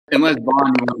Unless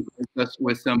Vaughn, you want to bless us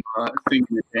with some singing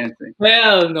and dancing.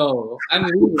 Hell no. I'm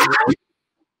leaving, bro.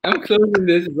 I'm closing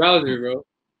this browser,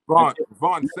 bro.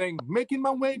 Vaughn saying, making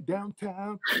my way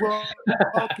downtown.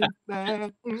 Walking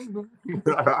back.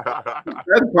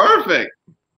 That's perfect.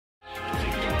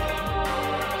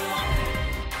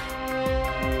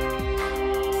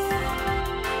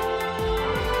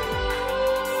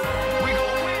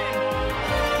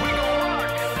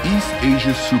 East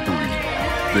Asia Super League,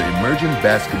 the emerging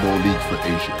basketball league for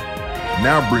Asia,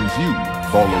 now brings you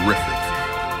Ballerific,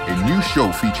 a new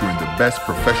show featuring the best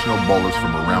professional ballers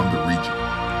from around the region,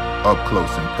 up close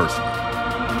and personal.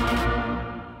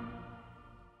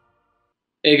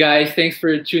 Hey guys, thanks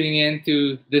for tuning in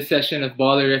to this session of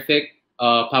Ballerific,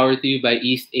 powered to you by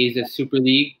East Asia Super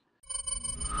League.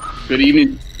 Good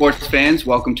evening, sports fans.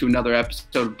 Welcome to another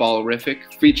episode of Ballerific,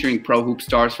 featuring pro hoop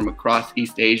stars from across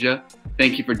East Asia.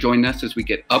 Thank you for joining us as we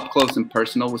get up close and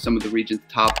personal with some of the region's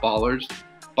top ballers.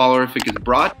 Ballerific is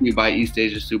brought to you by East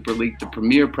Asia Super League, the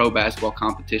premier pro basketball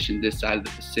competition this side of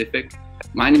the Pacific.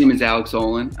 My name is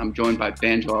Olin. I'm joined by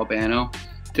Banjo Albano.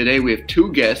 Today we have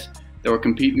two guests that were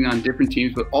competing on different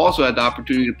teams, but also had the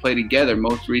opportunity to play together,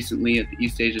 most recently at the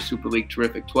East Asia Super League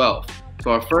Terrific 12.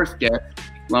 So our first guest,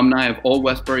 alumni of Old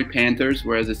Westbury Panthers,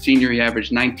 where as a senior he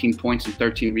averaged 19 points and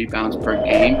 13 rebounds per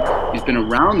game. He's been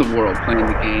around the world playing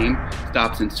the game,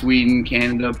 stops in Sweden,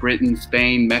 Canada, Britain,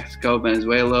 Spain, Mexico,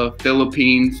 Venezuela,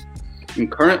 Philippines,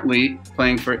 and currently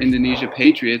playing for Indonesia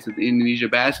Patriots at the Indonesia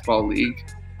Basketball League,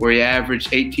 where he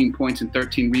averaged 18 points and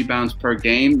 13 rebounds per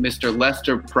game. Mr.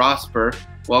 Lester Prosper.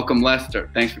 Welcome, Lester.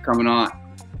 Thanks for coming on.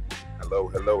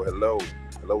 Hello,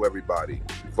 everybody.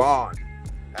 Vaughn.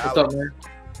 What's up, man?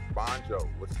 Banjo,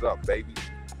 what's up, baby?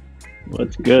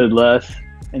 What's good, Les?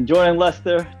 And joining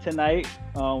Lester tonight,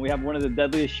 we have one of the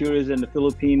deadliest shooters in the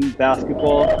Philippine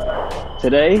basketball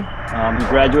today. He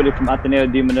graduated from Ateneo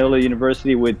de Manila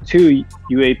University with 2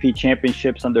 UAP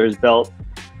championships under his belt.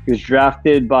 He was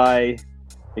drafted by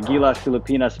the Gilas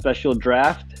Filipinas Special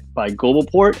Draft by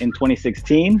Globalport in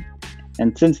 2016.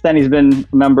 And since then, he's been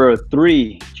a member of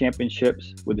 3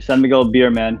 championships with the San Miguel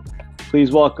Beermen.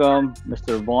 Please welcome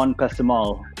Mr. Vaughn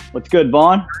Pessumal. What's good,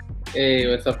 Vaughn? Hey,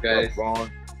 what's up, guys? What's up,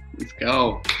 Vaughn? Let's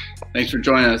go. Thanks for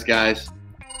joining us, guys.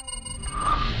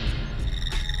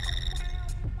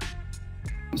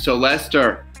 So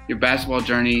Lester, your basketball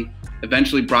journey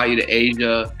eventually brought you to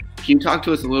Asia. Can you talk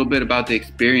to us a little bit about the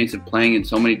experience of playing in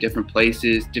so many different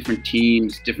places, different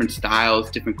teams, different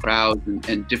styles, different crowds,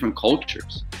 and different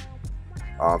cultures?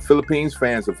 Philippines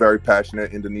fans are very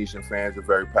passionate. Indonesian fans are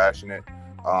very passionate.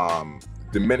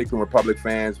 Dominican Republic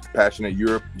fans, passionate.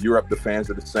 Europe, the fans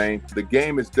are the same. The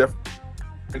game is different.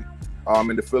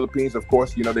 In the Philippines, of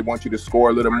course, you know, they want you to score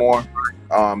a little more.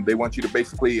 They want you to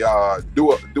basically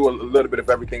do a little bit of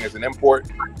everything as an import,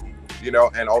 you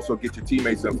know, and also get your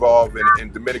teammates involved.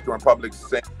 In Dominican Republic,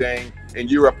 same thing. In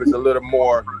Europe, it's a little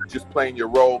more just playing your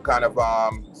role kind of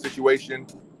situation.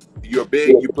 You're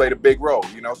big, you play the big role,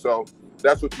 you know. So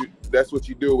that's what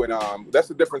you do, and that's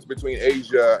the difference between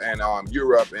Asia and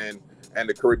Europe and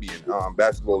the Caribbean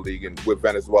basketball league, and with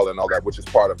Venezuela and all that, which is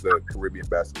part of the Caribbean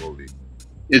basketball league.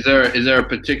 Is there a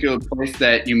particular place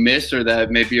that you miss or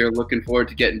that maybe you're looking forward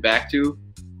to getting back to?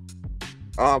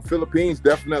 Philippines,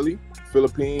 definitely.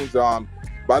 Philippines.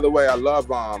 By the way, I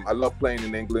love playing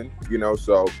in England, you know,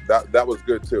 so that was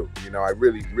good too. You know, I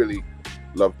really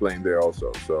love playing there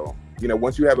also. So, you know,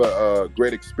 once you have a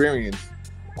great experience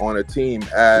on a team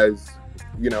as,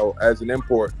 you know, as an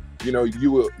import, you know,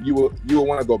 you will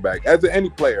want to go back. As any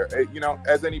player, you know,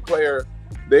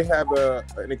 they have a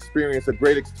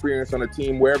great experience on a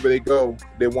team. Wherever they go,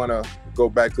 they want to go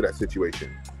back to that situation.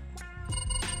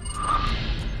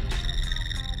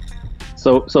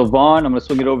 So Vaughn, I'm going to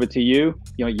swing it over to you.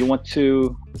 You know, you went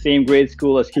to the same grade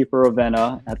school as Keeper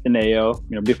Rovena at Ateneo,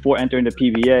 you know, before entering the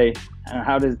PBA. And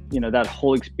how does, you know, that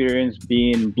whole experience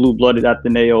being blue-blooded at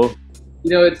Ateneo? You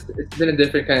know, it's been a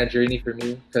different kind of journey for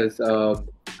me because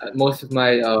most of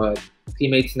my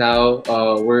teammates now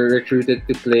were recruited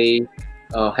to play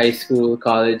high school,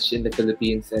 college in the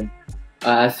Philippines. And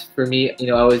as for me, you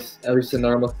know, I was a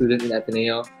normal student in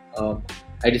Ateneo.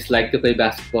 I just liked to play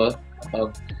basketball.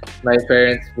 My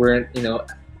parents weren't, you know,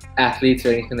 athletes or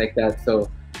anything like that.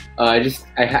 So I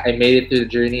made it through the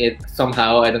journey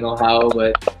somehow. I don't know how,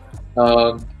 but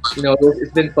you know,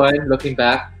 it's been fun looking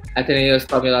back. Ateneo has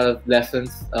taught me a lot of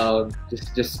lessons,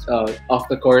 just off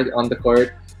the court, on the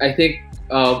court. I think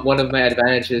one of my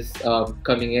advantages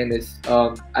coming in is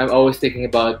I'm always thinking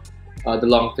about the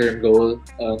long-term goal,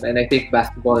 and I think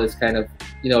basketball is kind of,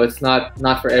 you know, it's not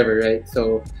forever, right?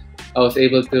 So I was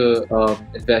able to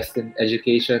invest in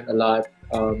education a lot,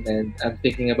 and I'm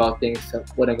thinking about things,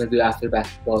 what I'm gonna do after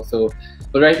basketball. So,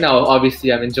 but right now,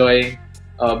 obviously, I'm enjoying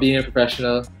being a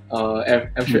professional.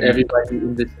 I'm sure everybody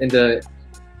in the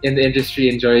industry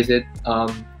enjoys it,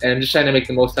 and I'm just trying to make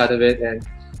the most out of it. And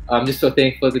I'm just so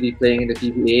thankful to be playing in the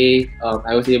PBA.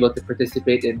 I was able to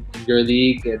participate in your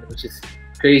league, and which is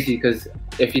crazy because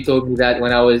if you told me that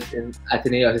when I was in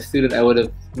Ateneo as a student, I would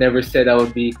have never said I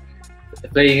would be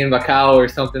playing in Macau or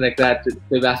something like that to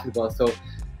play basketball. So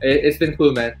it's been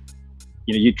cool, man.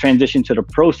 You know, you transition to the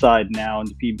pro side now in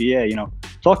the PBA. You know,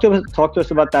 talk to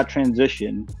us about that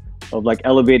transition of like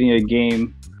elevating your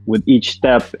game with each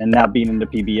step and now being in the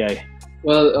PBA.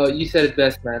 Well, you said it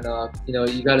best, man. You know,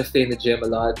 you gotta stay in the gym a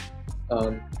lot.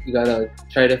 You gotta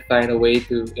try to find a way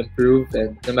to improve,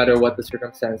 and no matter what the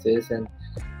circumstances. And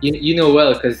you know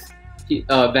well, because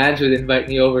Banjo would invite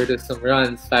me over to some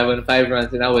runs, 5-on-5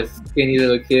 runs, and I was a skinny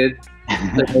little kid,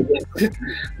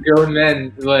 grown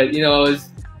men. But you know,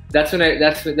 that's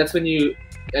when you're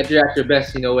at your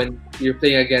best. You know, when you're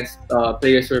playing against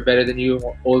players who are better than you,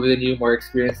 older than you, more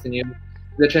experienced than you.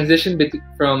 The transition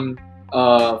from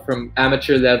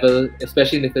amateur level,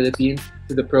 especially in the Philippines,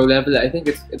 to the pro level, I think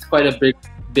it's quite a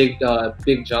big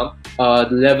jump. The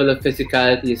level of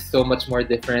physicality is so much more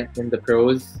different than the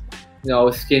pros. You know, I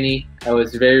was skinny, I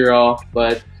was very raw,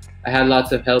 but I had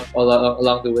lots of help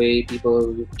along the way.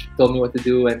 People told me what to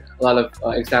do, and a lot of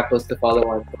examples to follow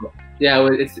on. So, yeah,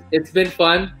 it's been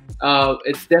fun.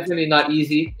 It's definitely not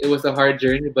easy. It was a hard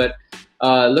journey, but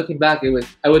looking back,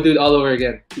 I would do it all over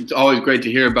again. It's always great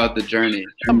to hear about the journey.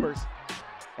 Numbers.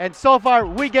 And so far,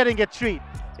 we're getting a treat.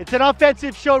 It's an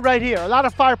offensive show right here. A lot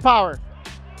of firepower.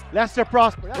 Lester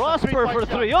Prosper. Prosper for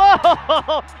three.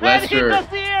 Oh! Lester,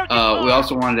 we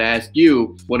also wanted to ask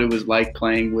you what it was like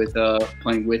playing with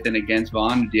and against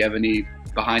Vaughn. Do you have any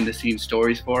behind-the-scenes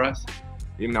stories for us?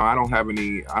 You know, I don't have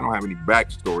any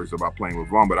backstories about playing with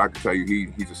Vaughn, but I can tell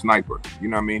you he's a sniper. You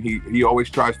know what I mean? He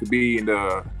always tries to be in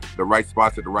the right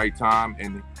spots at the right time,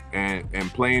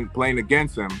 and playing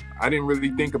against him, I didn't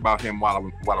really think about him while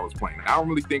I was playing. I don't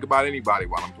really think about anybody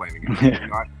while I'm playing against him. You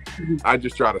know, I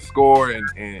just try to score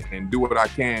and do what I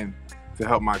can to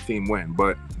help my team win.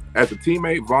 But as a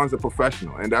teammate, Vaughn's a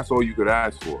professional, and that's all you could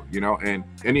ask for, you know. And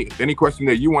any question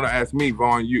that you want to ask me,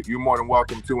 Vaughn, you're more than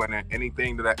welcome to. And any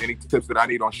tips that I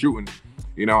need on shooting,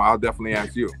 you know, I'll definitely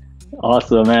ask you.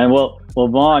 Awesome, man. Well,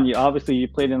 Vaughn, you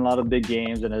played in a lot of big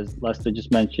games, and as Lester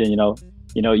just mentioned, you know,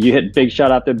 you hit big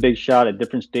shot after big shot at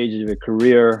different stages of your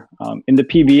career. In the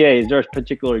PBA, is there a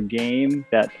particular game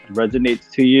that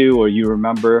resonates to you or you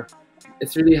remember?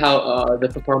 It's really how the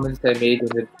performance I made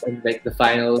in like the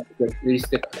finals really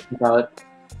stick out.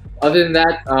 Other than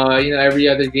that, you know, every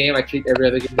other game, I treat every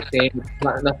other game the same.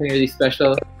 It's nothing really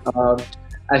special.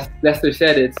 As Lester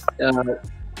said, it's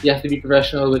you have to be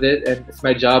professional with it, and it's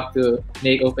my job to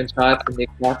make open shots and make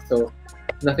shots. So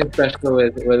nothing special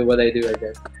with what I do, I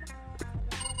guess.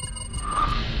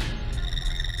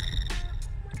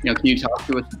 You know, can you talk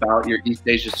to us about your East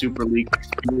Asia Super League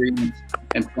experience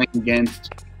and playing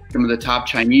against some of the top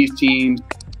Chinese teams?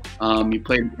 You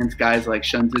played against guys like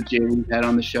Shunzi Jie, we've had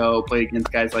on the show, played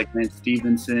against guys like Lance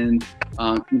Stevenson.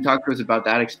 Can you talk to us about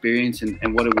that experience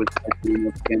and what it was like being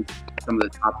against some of the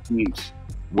top teams?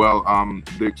 Well,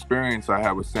 the experience I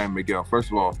had with San Miguel,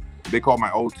 first of all, they called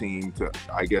my old team to,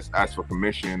 I guess, ask for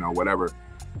permission or whatever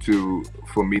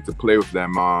for me to play with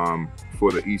them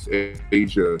for the East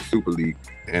Asia Super League.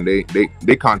 And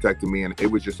they contacted me, and it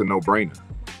was just a no-brainer,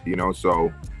 you know.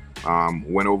 So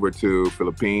went over to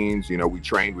Philippines, you know, we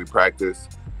trained, we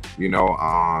practiced, you know,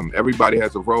 everybody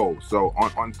has a role. So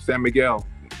on San Miguel,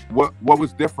 what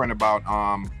was different about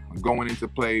going into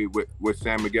play with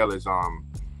San Miguel is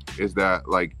that,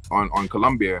 like, on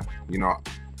Colombia, you know,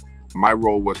 my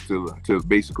role was to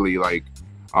basically like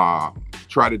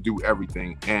try to do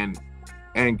everything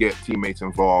and get teammates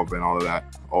involved and all of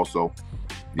that also,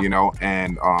 you know.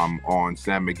 And on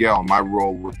San Miguel, my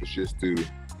role was just to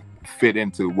fit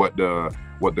into what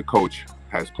the coach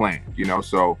has planned, you know.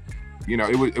 So, you know,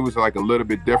 it was like a little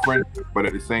bit different, but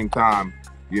at the same time,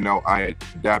 you know, I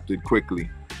adapted quickly,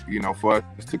 you know, for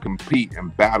us to compete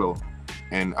and battle,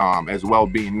 and as well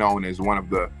being known as one of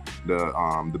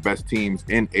the best teams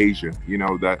in Asia, you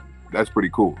know, that's pretty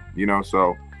cool, you know.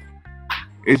 So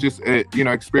it's just, you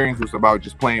know, experience was about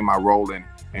just playing my role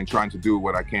and trying to do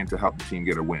what I can to help the team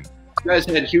get a win. You guys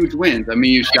had huge wins. I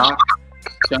mean, you shocked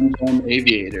Shenzhen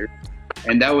Aviator,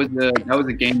 and that was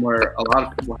a game where a lot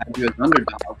of people had you as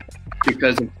underdog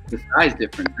because of the size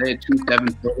difference. They had 2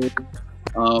 7-footers,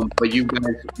 but you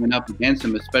guys went up against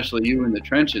them, especially you in the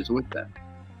trenches with them.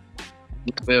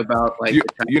 A bit about, like,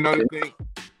 you know, the thing,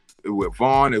 with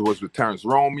Vaughn, it was with Terrence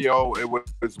Romeo, it was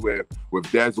with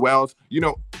Dez Wells. You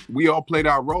know, we all played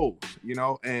our roles, you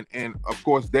know, and of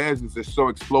course Dez is just so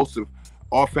explosive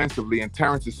offensively, and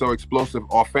Terrence is so explosive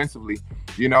offensively,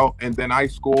 you know, and then I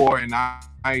score, and I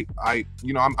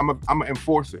you know, I'm an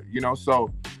enforcer, you know,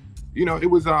 so, you know, it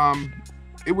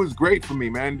was great for me,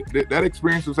 man. That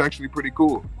experience was actually pretty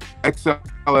cool. Excel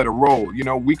at a role, you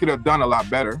know, we could have done a lot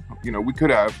better, you know, we could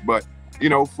have, but you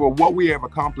know, for what we have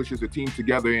accomplished as a team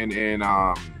together in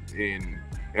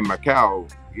Macau,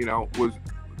 you know, was,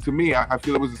 to me, I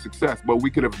feel it was a success, but we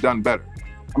could have done better.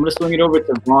 I'm going to swing it over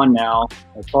to Vaughn now.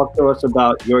 Talk to us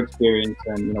about your experience,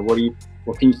 and you know,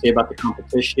 what can you say about the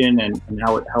competition and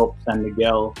how it helped San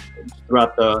Miguel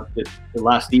throughout the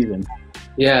last season?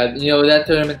 Yeah, you know, that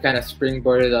tournament kind of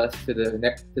springboarded us to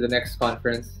the next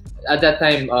conference. At that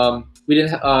time, we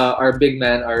didn't our big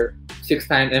man, our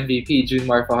 6-time MVP,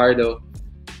 Junmar Fajardo.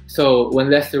 So when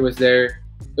Lester was there,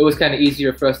 it was kind of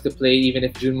easier for us to play even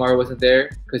if Junmar wasn't there,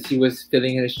 because he was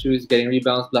filling in his shoes, getting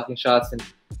rebounds, blocking shots, and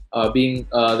being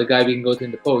the guy we can go to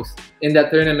in the post. In that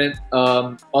tournament,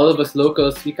 all of us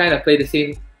locals, we kind of play the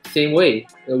same way.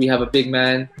 You know, we have a big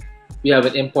man, we have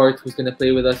an import who's going to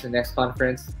play with us in the next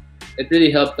conference. It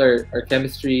really helped our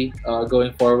chemistry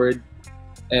going forward.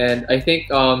 And I think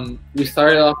we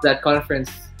started off that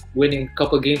conference winning a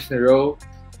couple games in a row.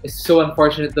 It's so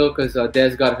unfortunate though, because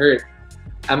Dez got hurt.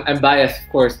 I'm biased, of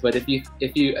course, but if you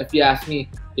ask me,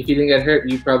 if he didn't get hurt,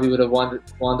 you probably would have won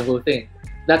the whole thing.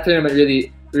 That tournament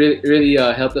really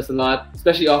helped us a lot,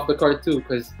 especially off the court too,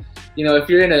 because you know, if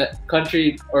you're in a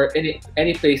country or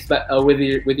any place with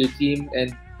your team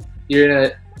and you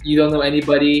don't know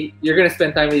anybody, you're gonna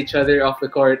spend time with each other off the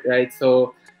court, right?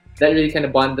 So that really kind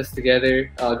of bonded us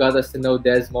together, got us to know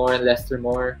Dez more and Lester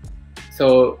more.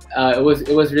 So it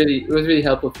was really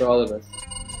helpful for all of us.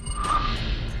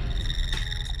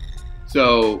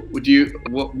 So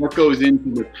what goes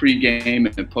into the pre-game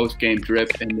and post-game drip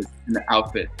and the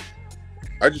outfit?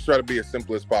 I just try to be as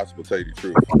simple as possible, tell you the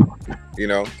truth. You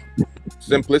know,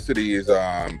 simplicity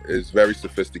is very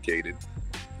sophisticated.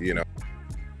 You know,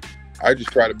 I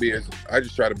just try to be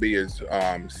as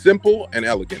simple and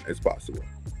elegant as possible.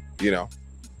 You know,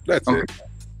 that's it.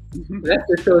 That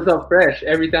just shows up fresh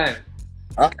every time.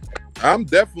 I'm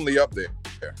definitely up there.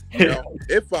 You know,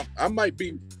 if I might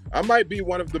be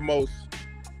one of the most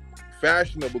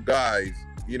fashionable guys,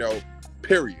 you know,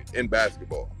 period, in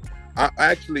basketball. I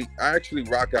actually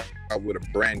rock out with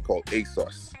a brand called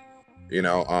ASOS. You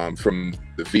know, from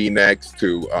the V-necks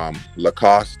to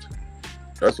Lacoste.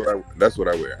 That's what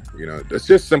I wear. You know, it's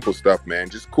just simple stuff, man.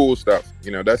 Just cool stuff.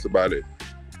 You know, that's about it.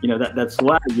 You know, that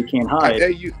swag you can't hide.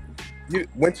 You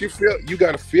once you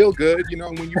gotta feel good. You know,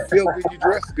 when you feel good, you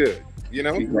dress good. You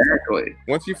know, exactly.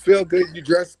 Once you feel good, you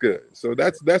dress good. So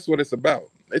that's what it's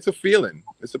about. It's a feeling.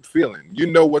 It's a feeling. You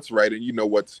know what's right and you know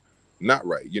what's not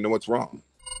right. You know what's wrong.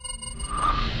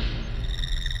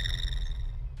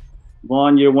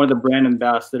 Vaughn, you're one of the brand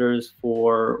ambassadors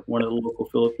for one of the local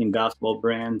Philippine basketball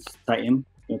brands, Titan.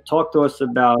 You know, talk to us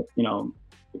about, you know,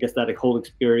 I guess that whole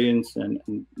experience and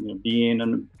you know, being a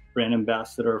brand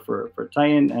ambassador for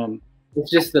Titan, and it's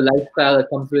just the lifestyle that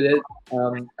comes with it.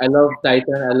 I love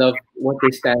Titan. I love what they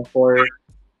stand for.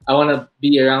 I want to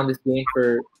be around this game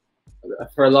for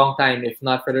a long time, if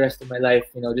not for the rest of my life.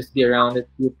 You know, just be around it,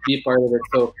 be part of it.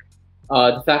 So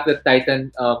the fact that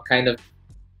Titan kind of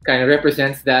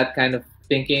represents that kind of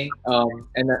thinking,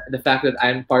 and the fact that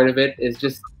I'm part of it is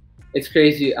just, it's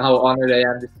crazy how honored I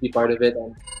am just to be part of it.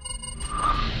 And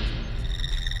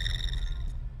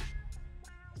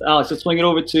Alex, let's swing it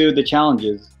over to the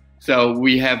challenges. So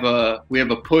we have a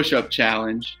push-up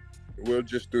challenge. We'll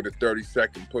just do the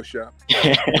 30-second push-up.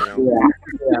 Yeah, we'll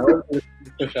do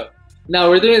the push-up. No,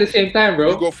 we're doing it at the same time,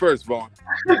 bro. You go first, Vaughn.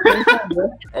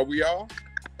 Are we all?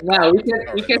 No, we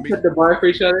can't put the bar for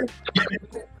each other.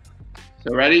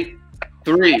 So ready?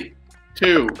 3,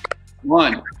 2,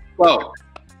 1, go.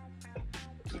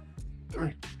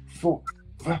 3, 4,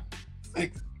 5,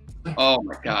 6. Oh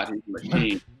my God, he's a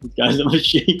machine. This guy's a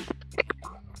machine.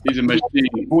 He's a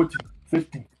machine. 14,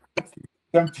 15, 16,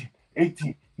 17,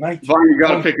 18, 19. Vaughn, you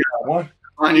gotta pick it up. 1.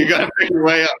 Vaughn, you gotta pick your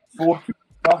way up. 4,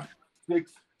 5,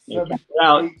 6, 7,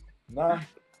 8, 9,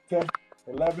 10,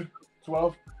 11,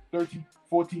 12, 13,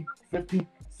 14, 15,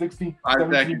 16,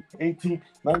 17, 18,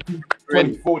 19,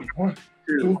 20, 40. 1,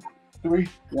 2, 3,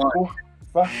 4,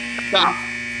 5, Stop.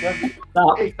 7,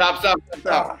 Stop. 8.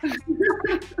 Stop.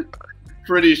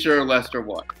 Pretty sure Lester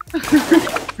won. I'm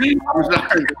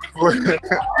sorry.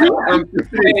 I'm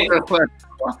pretty sure Lester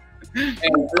won.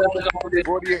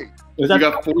 48. Was that You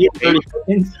got 30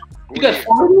 seconds? You got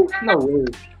 40? No way.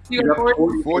 You got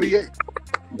 40? 48.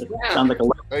 Yeah. Sounds like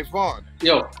a Hey, Vaughn,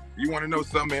 Yo, you want to know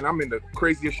something, man? I'm in the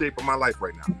craziest shape of my life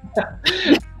right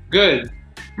now. good.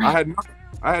 I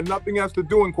had nothing else to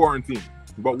do in quarantine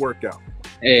but work out.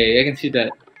 Hey, I can see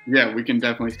that. Yeah, we can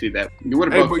definitely see that.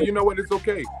 What Hey, about but you know what? It's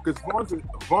okay because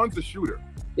Vaughn's a shooter.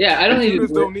 Yeah, I don't need to Shooters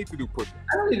do don't it. need to do push-ups.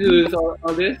 I don't need to do this all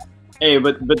this. Hey,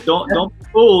 but don't be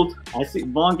fooled. I see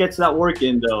Vaughn gets that work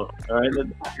in though. All right,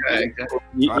 yeah, exactly.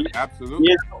 Absolutely.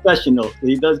 he is a professional.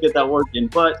 He does get that work in,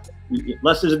 but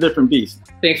Lester's a different beast.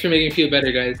 Thanks for making me feel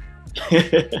better, guys.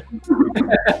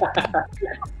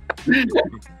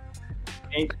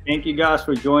 Thank you guys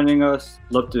for joining us.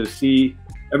 Love to see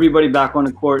everybody back on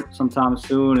the court sometime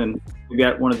soon, and we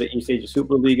got one of the East Asia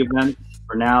Super League events.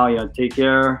 For now, take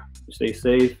care, stay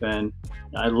safe, and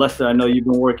Lester, I know you've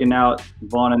been working out.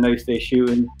 Vaughn, I know you stay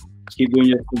shooting. Just keep doing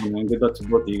your thing, man. Good luck to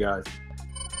both of you guys.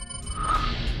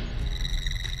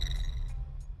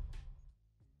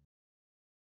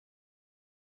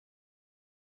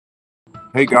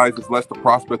 Hey guys, it's Lester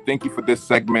Prosper. Thank you for this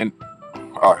segment.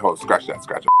 Scratch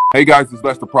that. Hey guys, it's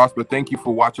Lester Prosper. Thank you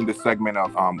for watching this segment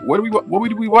of what are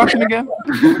we watching again?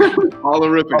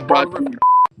 Ballerific.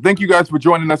 Thank you guys for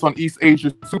joining us on East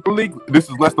Asia Super League. This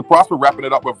is Lester Prosper wrapping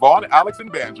it up with Vaughn, Alex,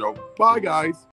 and Banjo. Bye guys.